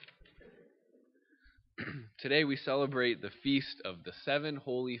Today we celebrate the feast of the seven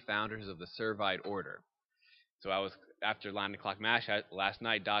holy founders of the Servite Order. So after 9 o'clock Mass last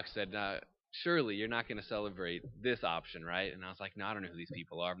night, Doc said, surely you're not going to celebrate this option, right? And I was like, no, I don't know who these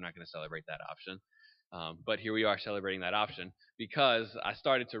people are. I'm not going to celebrate that option. But here we are celebrating that option because I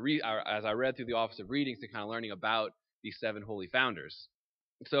started to read, as I read through the Office of Readings and kind of learning about these seven holy founders.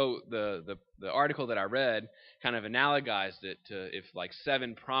 So the article that I read kind of analogized it to if like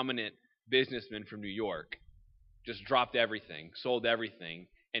seven prominent businessmen from New York just dropped everything, sold everything,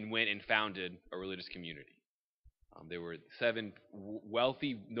 and went and founded a religious community. There were seven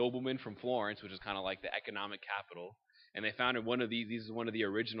wealthy noblemen from Florence, which is kind of like the economic capital, and they founded one of these. These is one of the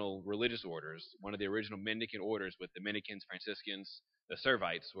original religious orders, one of the original mendicant orders, with Dominicans, Franciscans. The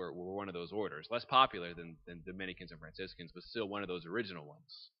Servites were one of those orders, less popular than Dominicans and Franciscans, but still one of those original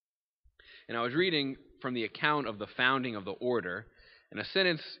ones. And I was reading from the account of the founding of the order, and a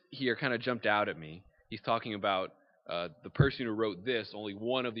sentence here kind of jumped out at me. He's talking about the person who wrote this. Only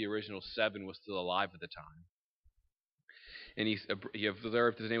one of the original seven was still alive at the time. And he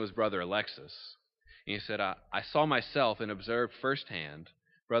observed his name was Brother Alexis. And he said, I saw myself and observed firsthand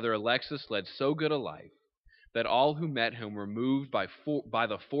Brother Alexis led so good a life that all who met him were moved by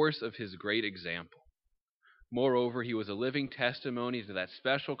the force of his great example. Moreover, he was a living testimony to that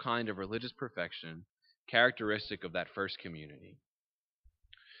special kind of religious perfection characteristic of that first community.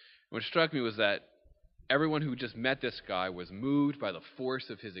 What struck me was that everyone who just met this guy was moved by the force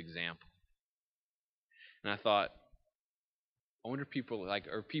of his example. And I thought, I wonder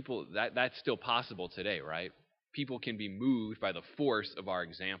that's still possible today, right? People can be moved by the force of our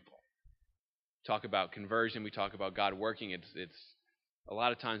example. Talk about conversion, we talk about God working. It's a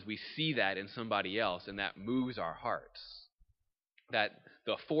lot of times we see that in somebody else, and that moves our hearts. That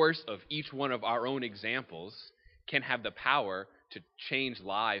the force of each one of our own examples can have the power to change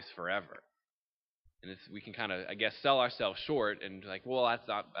lives forever. And we can kind of, I guess, sell ourselves short and like, well,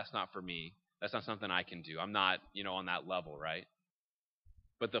 that's not for me. That's not something I can do. I'm not, on that level, right?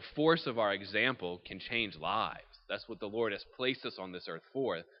 But the force of our example can change lives. That's what the Lord has placed us on this earth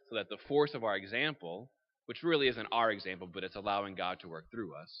for, so that the force of our example, which really isn't our example, but it's allowing God to work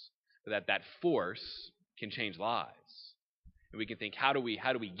through us, so that force can change lives. And we can think, how do we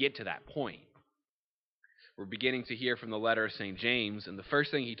get to that point? We're beginning to hear from the letter of St. James, and the first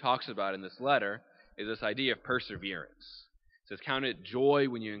thing he talks about in this letter is this idea of perseverance. It says, count it joy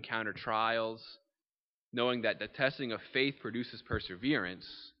when you encounter trials, knowing that the testing of faith produces perseverance,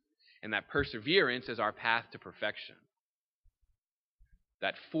 and that perseverance is our path to perfection.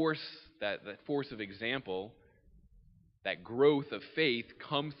 That force of example, that growth of faith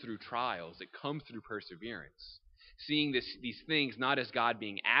comes through trials. It comes through perseverance. Seeing these things not as God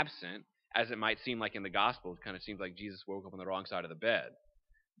being absent, as it might seem like in the Gospels. It kind of seems like Jesus woke up on the wrong side of the bed.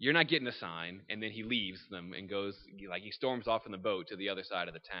 You're not getting a sign, and then he leaves them and goes, like he storms off in the boat to the other side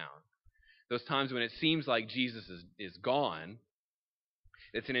of the town. Those times when it seems like Jesus is gone,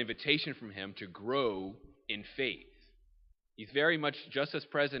 it's an invitation from him to grow in faith. He's very much just as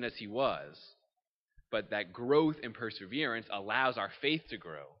present as he was, but that growth and perseverance allows our faith to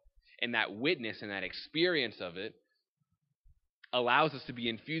grow. And that witness and that experience of it allows us to be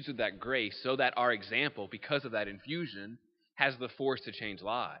infused with that grace, so that our example, because of that infusion, has the force to change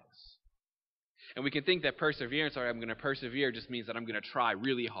lives. And we can think that perseverance, or I'm going to persevere, just means that I'm going to try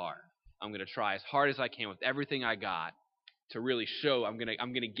really hard. I'm going to try as hard as I can with everything I got to really show I'm going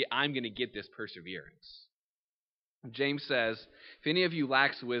to get this perseverance. James says, if any of you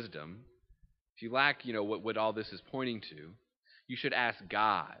lacks wisdom, if you lack, what all this is pointing to, you should ask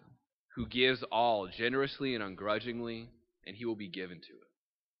God, who gives all generously and ungrudgingly, and he will be given to it.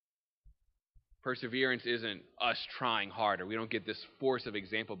 Perseverance isn't us trying harder. We don't get this force of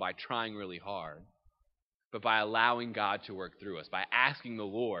example by trying really hard, but by allowing God to work through us, by asking the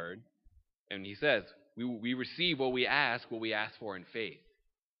Lord. And he says, we receive what we ask for in faith.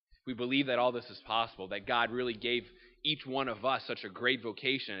 We believe that all this is possible, that God really gave each one of us such a great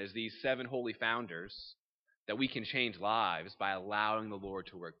vocation as these seven holy founders, that we can change lives by allowing the Lord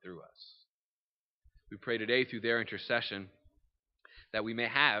to work through us. We pray today through their intercession that we may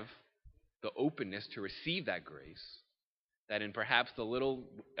have the openness to receive that grace, that in perhaps the little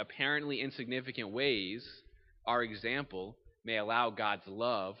apparently insignificant ways, our example may allow God's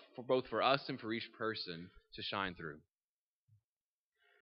love, for both for us and for each person, to shine through.